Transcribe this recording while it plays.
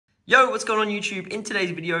Yo, what's going on YouTube? In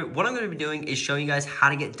today's video, what I'm going to be doing is showing you guys how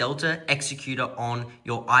to get Delta Executor on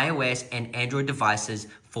your iOS and Android devices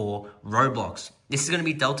for Roblox. This is going to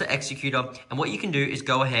be Delta Executor, and what you can do is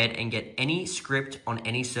go ahead and get any script on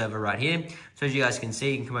any server right here. So as you guys can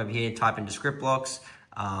see, you can come over here, type into script blocks,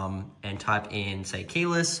 and type in, say,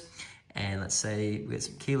 keyless, and let's say we get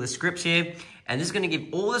some keyless scripts here, and this is going to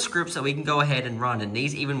give all the scripts that we can go ahead and run, and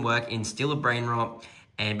these even work in Steal a Brain Rot,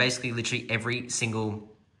 and basically literally every single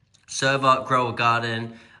server, grow a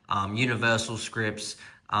garden, universal scripts,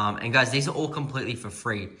 and guys, these are all completely for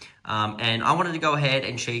free. And I wanted to go ahead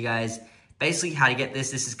and show you guys basically how to get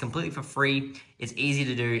this. This is completely for free. It's easy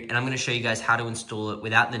to do, and I'm going to show you guys how to install it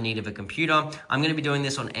without the need of a computer. I'm going to be doing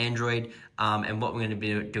this on Android, and what we're going to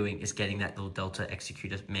be doing is getting that little Delta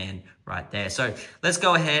Executor man right there. So let's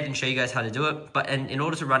go ahead and show you guys how to do it. But in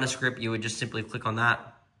order to run a script, you would just simply click on that,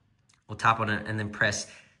 or tap on it, and then press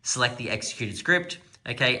select the executed script.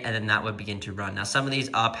 Okay, and then that would begin to run. Now, some of these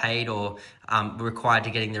are paid or required to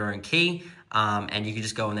getting their own key, and you can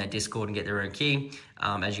just go on their Discord and get their own key.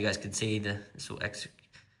 As you guys can see, this will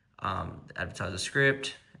advertise the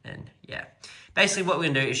script, and yeah. Basically, what we're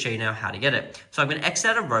gonna do is show you now how to get it. So I'm gonna exit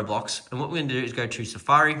out of Roblox, and what we're gonna do is go to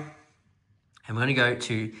Safari, and we're gonna go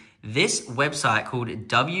to this website called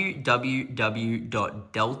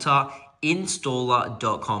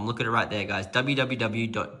www.deltainstaller.com. Look at it right there, guys,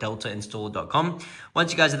 www.deltainstaller.com.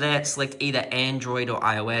 Once you guys are there, select either Android or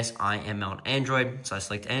iOS. I am on Android, so I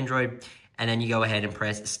select Android, and then you go ahead and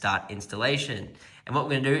press start installation. And what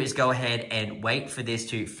we're gonna do is go ahead and wait for this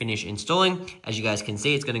to finish installing. As you guys can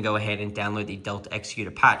see, it's gonna go ahead and download the Delta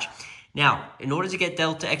Executor patch. Now, in order to get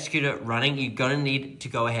Delta Executor running, you're gonna need to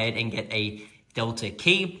go ahead and get a Delta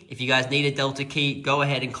key. If you guys need a Delta key, go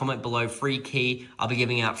ahead and comment below free key. I'll be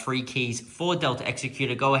giving out free keys for Delta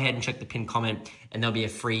Executor. Go ahead and check the pinned comment, and there'll be a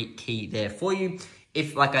free key there for you.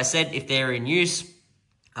 If, like I said, if they're in use,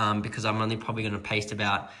 because I'm only probably going to paste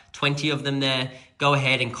about 20 of them there, go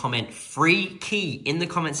ahead and comment free key in the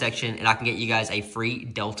comment section, and I can get you guys a free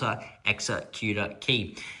Delta Executor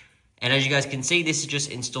key. And as you guys can see, this is just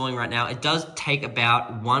installing right now. It does take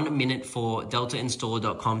about 1 minute for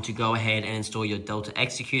deltainstaller.com to go ahead and install your Delta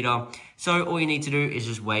Executor. So all you need to do is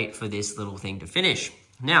just wait for this little thing to finish.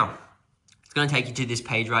 Now, it's gonna take you to this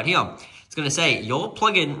page right here. It's gonna say, your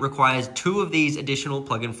plugin requires 2 of these additional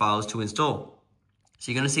plugin files to install.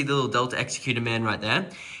 So you're gonna see the little Delta Executor man right there.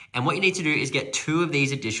 And what you need to do is get 2 of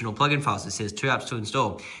these additional plugin files. It says 2 apps to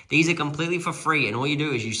install. These are completely for free, and all you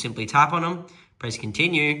do is you simply tap on them, press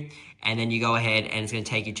continue, and then you go ahead and it's going to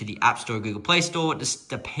take you to the App Store, Google Play Store, just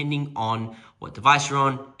depending on what device you're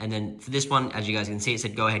on. And then for this one, as you guys can see, it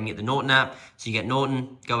said go ahead and get the Norton app. So you get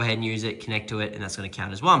Norton, go ahead and use it, connect to it, and that's going to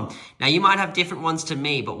count as one. Now you might have different ones to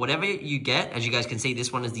me, but whatever you get, as you guys can see,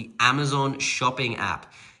 this one is the Amazon shopping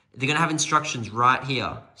app. They're going to have instructions right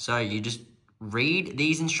here. So you just read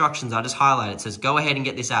these instructions. I just highlighted. It says go ahead and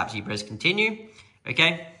get this app. So you press continue,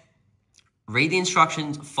 okay? Read the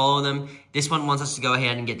instructions, follow them. This one wants us to go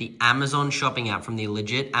ahead and get the Amazon shopping app from the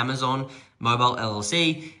legit Amazon Mobile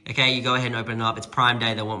LLC. Okay, you go ahead and open it up. It's Prime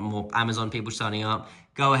Day. They want more Amazon people signing up.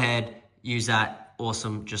 Go ahead, use that.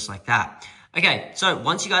 Awesome, just like that. Okay, so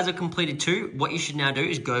once you guys have completed 2, what you should now do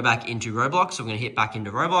is go back into Roblox. So we're gonna hit back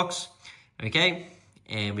into Roblox, okay?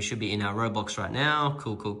 And we should be in our Roblox right now.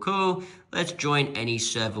 Cool, cool, cool. Let's join any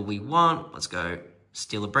server we want. Let's go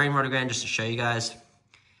Steal a Brain Rot again just to show you guys.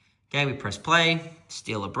 Okay, we press play,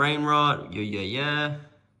 Steal a Brain Rot, yeah,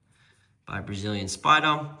 by Brazilian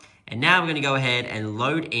Spider. And now we're gonna go ahead and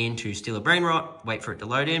load into Steal a Brain Rot, wait for it to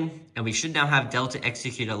load in, and we should now have Delta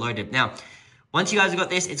Executor loaded. Now, once you guys have got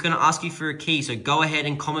this, it's gonna ask you for a key, so go ahead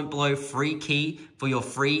and comment below free key for your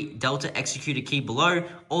free Delta Executor key below,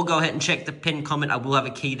 or go ahead and check the pinned comment. I will have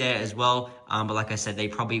a key there as well, but like I said, they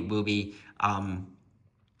probably will be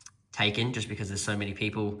taken just because there's so many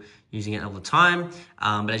people using it all the time.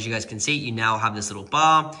 But as you guys can see, you now have this little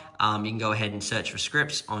bar. You can go ahead and search for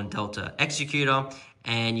scripts on Delta Executor.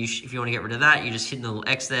 And if you want to get rid of that, you just hit the little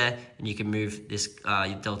X there, and you can move this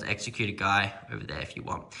your Delta Executor guy over there if you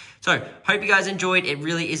want. So, hope you guys enjoyed. It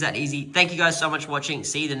really is that easy. Thank you guys so much for watching.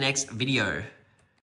 See you in the next video.